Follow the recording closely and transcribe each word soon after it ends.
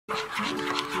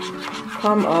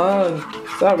Come on,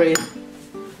 sorry.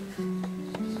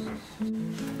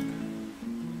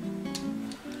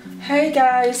 Hey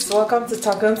guys, welcome to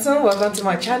Talkinson. Welcome to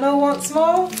my channel once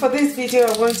more. For this video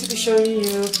I'm going to be showing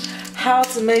you how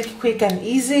to make quick and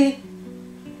easy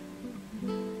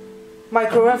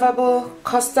microwavable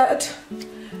custard.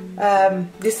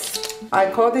 I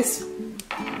call this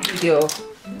video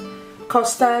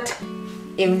custard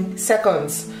in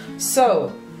seconds.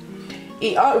 So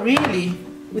it really,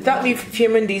 without me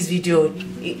filming this video,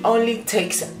 it only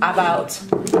takes about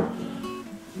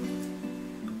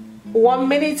 1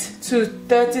 minute to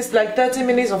 30, like 30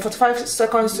 minutes or 45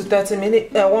 seconds to 30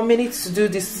 minutes, 1 minute to do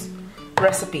this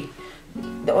recipe.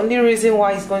 The only reason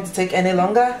why it's going to take any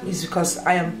longer is because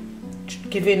I am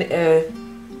giving a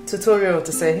tutorial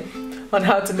to say on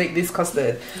how to make this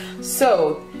custard.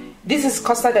 So this is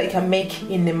custard that you can make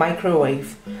in the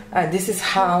microwave, and this is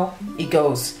how it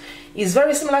goes. It's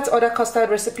very similar to other custard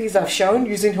recipes I've shown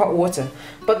using hot water,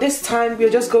 but this time we're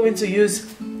just going to use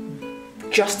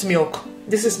just milk.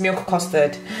 This is milk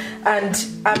custard, and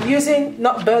I'm using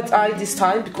not bird's eye this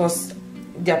time because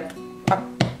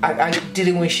I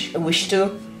didn't wish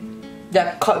to.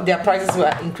 Their prices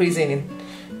were increasing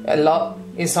a lot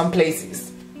in some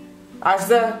places.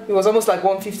 Asda, it was almost like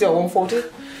 150 or 140.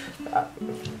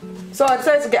 So I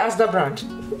decided to get Asda brand.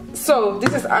 So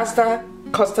this is Asda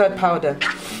custard powder.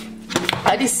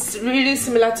 And it's really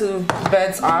similar to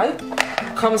bird's eye.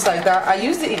 Comes like that. I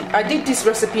did this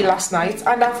recipe last night,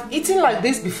 and I've eaten like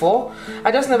this before.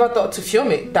 I just never thought to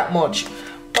film it that much.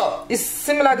 But it's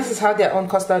similar. This is how their own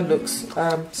custard looks.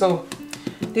 So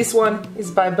this one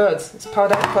is by Birds. It's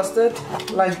powdered custard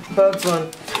like Birds one.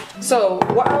 So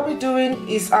what I'll be doing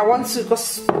is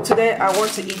because today I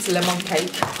want to eat lemon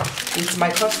cake with my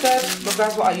custard, because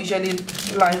that's what I usually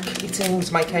like eating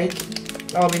with my cake,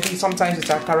 or maybe sometimes with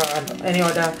akara and any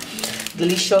other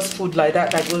delicious food like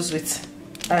that goes with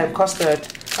custard,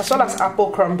 as well as apple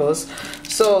crumbles.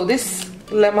 So this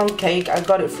lemon cake, I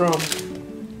got it from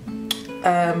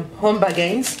Home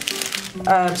Bargains.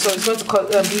 So it's going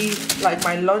to be like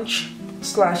my lunch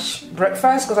slash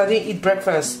breakfast, because I didn't eat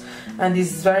breakfast and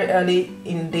it's very early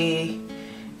in the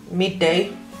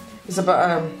midday. It's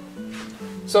about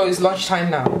so it's lunchtime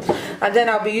now. And then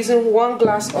I'll be using 1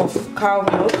 glass of cow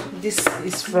milk. This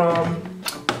is from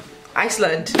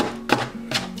Iceland.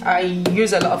 I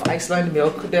use a lot of Iceland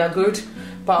milk. They are good,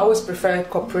 but I always prefer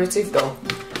cooperative though.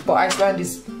 But Iceland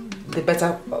is the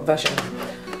better version.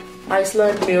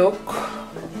 Iceland milk.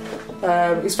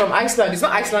 It's from Iceland. It's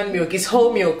not Iceland milk. It's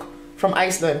whole milk from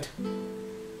Iceland.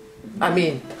 I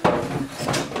mean,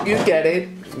 you get it.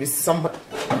 With some.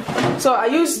 So I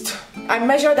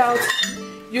measured out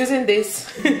using this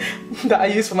that I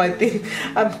use for my thing.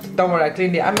 Don't worry, I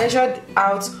cleaned it. I measured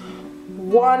out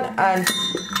 1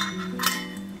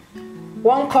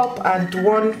 cup and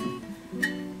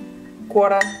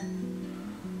 1/4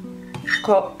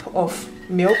 cup of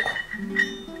milk.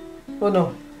 Oh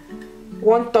no,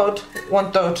 1/3,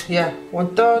 yeah,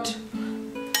 1/3.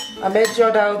 I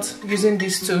measured out using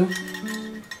these two.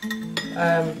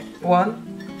 One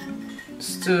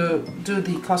to do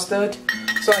the custard.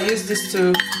 So I use this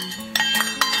to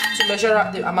measure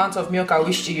out the amount of milk I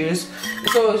wish to use.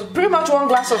 So pretty much 1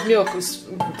 glass of milk is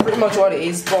pretty much what it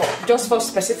is, but just for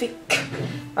specific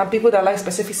and people that like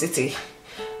specificity,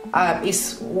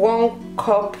 it's 1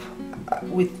 cup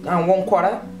with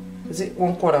 1/4. Is it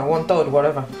 1/4, 1/3,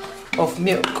 whatever, of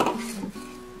milk,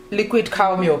 liquid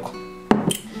cow milk.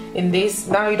 In this,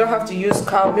 now you don't have to use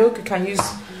cow milk. You can use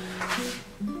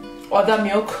other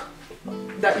milk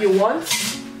that you want,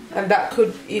 and that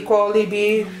could equally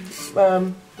be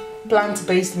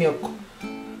plant-based milk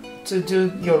to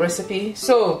do your recipe.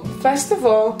 So first of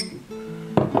all,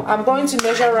 I'm going to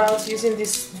measure out using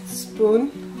this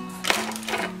spoon.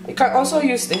 You can also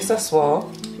use this as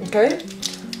well. Okay,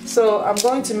 so I'm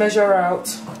going to measure out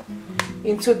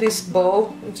into this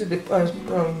bowl, into the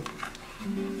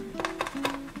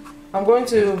I'm going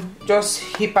to just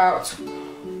heap out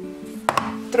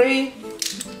 3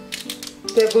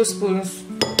 tablespoons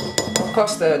of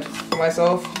custard for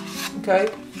myself. Okay,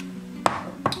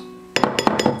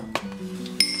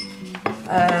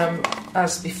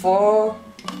 as before,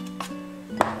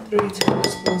 3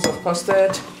 tablespoons of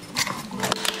custard,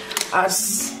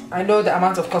 as I know the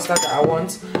amount of custard that I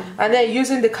want. And then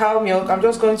using the cow milk, I'm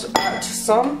just going to add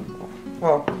some,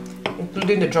 well,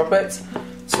 including the droplets,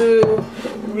 to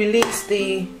release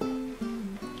the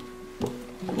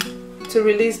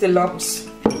lumps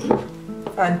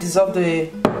and dissolve the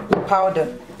powder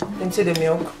into the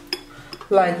milk,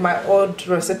 like my old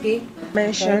recipe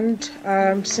mentioned.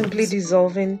 Simply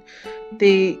dissolving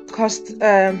the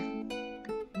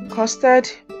custard,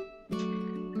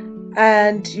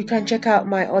 and you can check out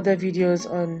my other videos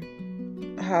on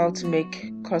how to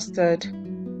make custard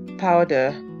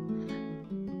powder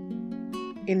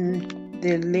in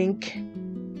the link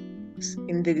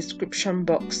in the description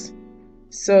box.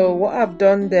 So what I've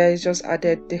done there is just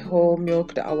added the whole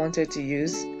milk that I wanted to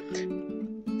use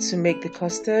to make the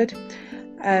custard.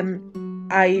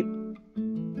 I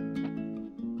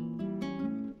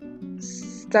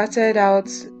started out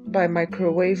by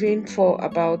microwaving for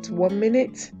about 1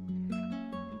 minute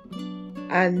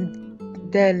and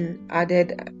then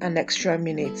added an extra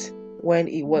minute when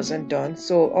it wasn't done.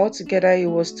 So altogether it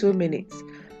was 2 minutes.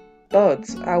 But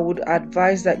I would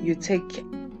advise that you take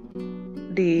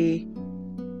the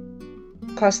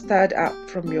custard out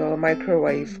from your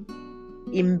microwave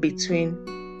in between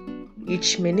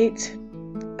each minute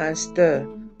and stir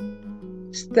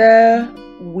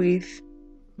with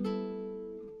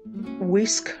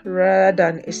whisk rather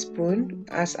than a spoon,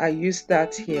 as I use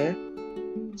that here.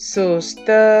 So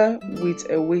stir with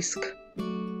a whisk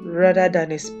rather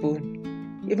than a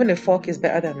spoon. Even a fork is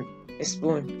better than a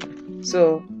spoon.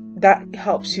 So that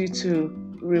helps you to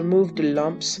remove the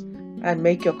lumps and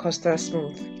make your custard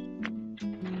smooth.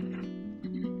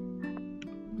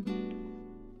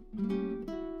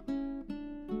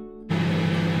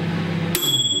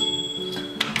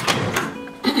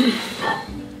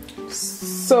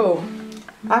 So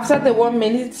after the 1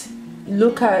 minute,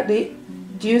 look at it.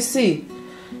 Do you see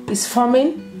it's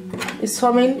forming? It's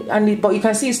forming, but you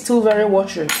can see it's still very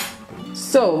watery.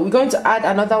 So we're going to add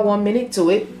another 1 minute to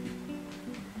it,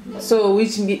 so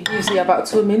which gives you about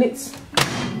 2 minutes.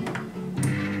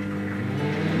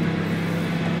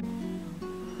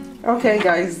 Okay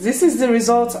guys, this is the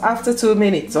result after 2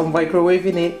 minutes of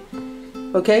microwaving it.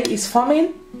 Okay, it's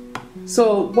forming.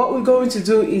 So what we're going to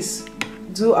do is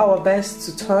do our best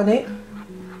to turn it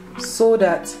so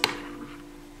that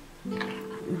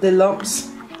the lumps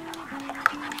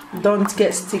don't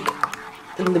get stick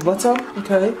in the bottom.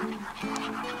 Okay,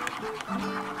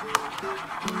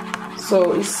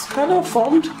 so it's kind of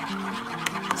formed.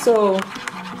 So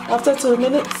after 2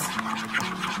 minutes,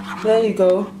 there you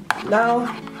go. Now,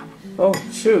 oh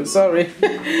shoot, sorry.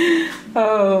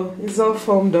 Oh, it's all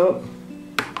formed up.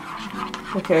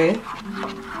 Okay,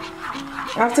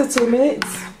 after 2 minutes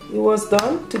it was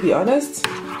done, to be honest.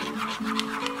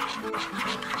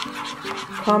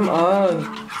 Come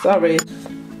on, sorry.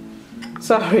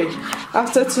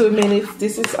 After 2 minutes,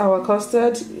 this is our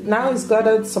custard. Now it's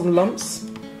gathered some lumps,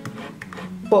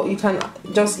 but you can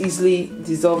just easily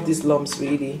dissolve these lumps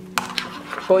really.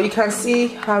 But you can see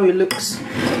how it looks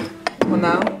for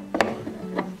now.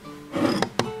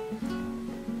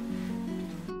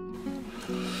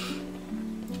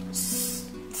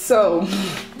 So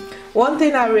one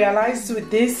thing I realized with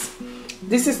this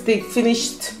is the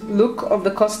finished look of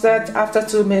the custard after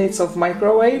 2 minutes of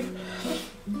microwaving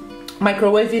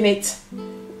it.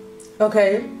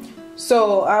 Okay,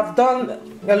 so I've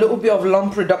done a little bit of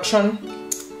lump reduction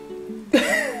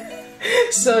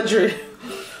surgery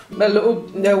a little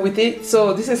with it.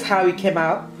 So this is how it came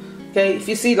out. Okay, if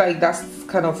you see, like, that's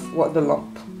kind of what the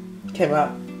lump came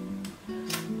out.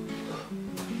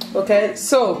 Okay,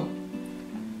 so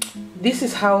this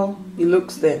is how it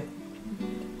looks then.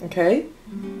 Okay,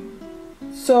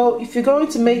 so if you're going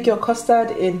to make your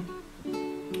custard in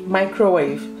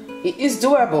microwave, it is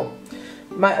doable.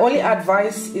 My only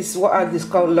advice is what I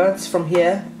learned from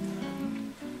here.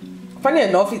 Funny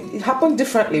enough, it happened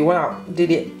differently when I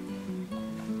did it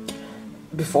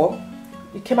before.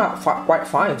 It came out quite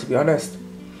fine, to be honest.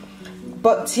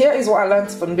 But here is what I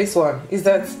learned from this one, is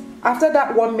that after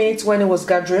that 1 minute when it was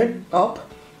gathering up,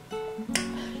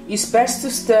 it's best to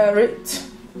stir it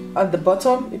at the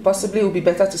bottom. It possibly would be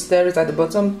better to stir it at the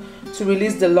bottom to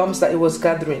release the lumps that it was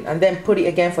gathering, and then put it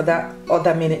again for that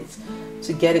other minute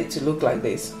to get it to look like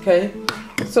this. Okay,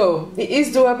 so it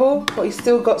is doable, but it's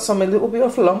still got a little bit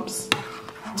of lumps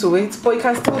to it, but you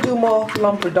can still do more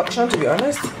lump reduction, to be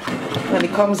honest, and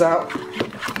it comes out.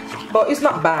 But it's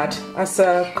not bad as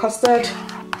a custard.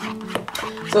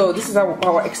 So this is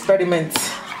our experiment.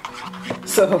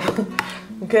 So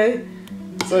okay,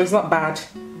 so it's not bad.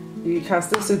 You can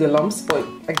still see the lumps, but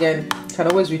again, you can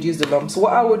always reduce the lumps. So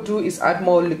what I would do is add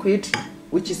more liquid,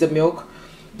 which is the milk,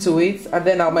 to it, and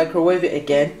then I'll microwave it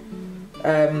again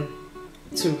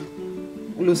to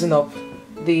loosen up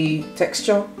the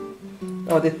texture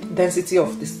or the density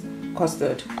of this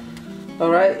custard.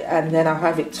 Alright, and then I'll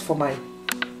have it for my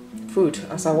food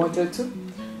as I wanted to.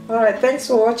 Alright, thanks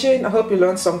for watching. I hope you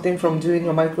learned something from doing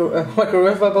your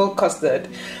microwavable custard.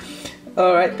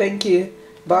 Alright, thank you.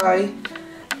 Bye.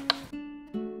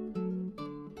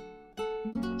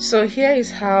 So here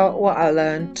is what I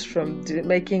learned from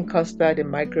making custard in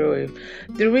microwave.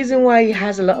 The reason why it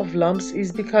has a lot of lumps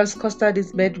is because custard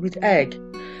is made with egg.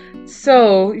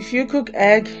 So if you cook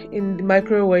egg in the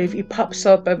microwave, it pops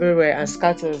up everywhere and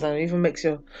scatters and even makes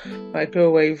your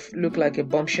microwave look like a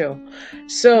bombshell.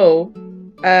 So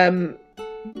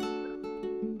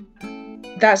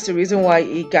that's the reason why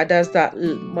it gathers that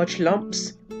much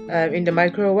lumps in the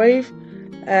microwave.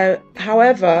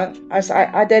 However, as I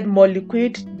added more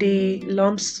liquid, the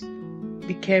lumps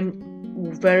became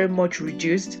very much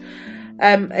reduced.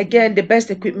 Again, the best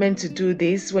equipment to do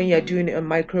this when you're doing it in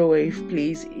microwave,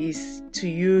 please, is to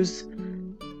use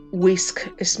whisk.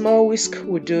 A small whisk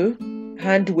will do,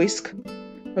 hand whisk,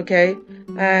 okay,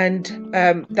 and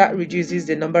that reduces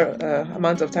the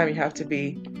amount of time you have to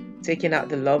be taking out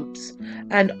the lumps.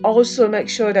 And also make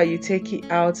sure that you take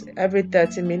it out every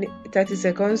 30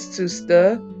 seconds to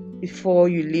stir before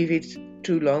you leave it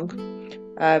too long,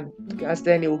 because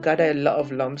then it will gather a lot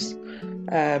of lumps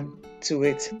to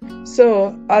it.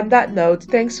 So on that note,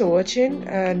 thanks for watching,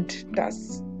 and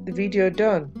that's the video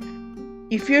done.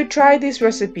 If you try this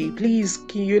recipe, please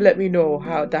can you let me know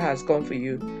how that has gone for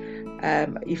you,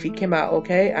 if it came out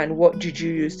okay, and what did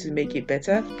you use to make it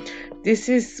better. This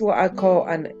is what I call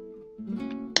an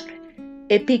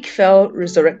epic fail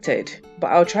resurrected, but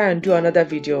I'll try and do another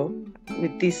video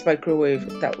with this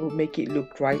microwave that will make it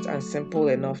look right and simple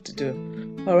enough to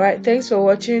do. All right, thanks for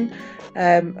watching,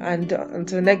 and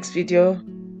until next video,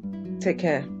 take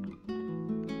care.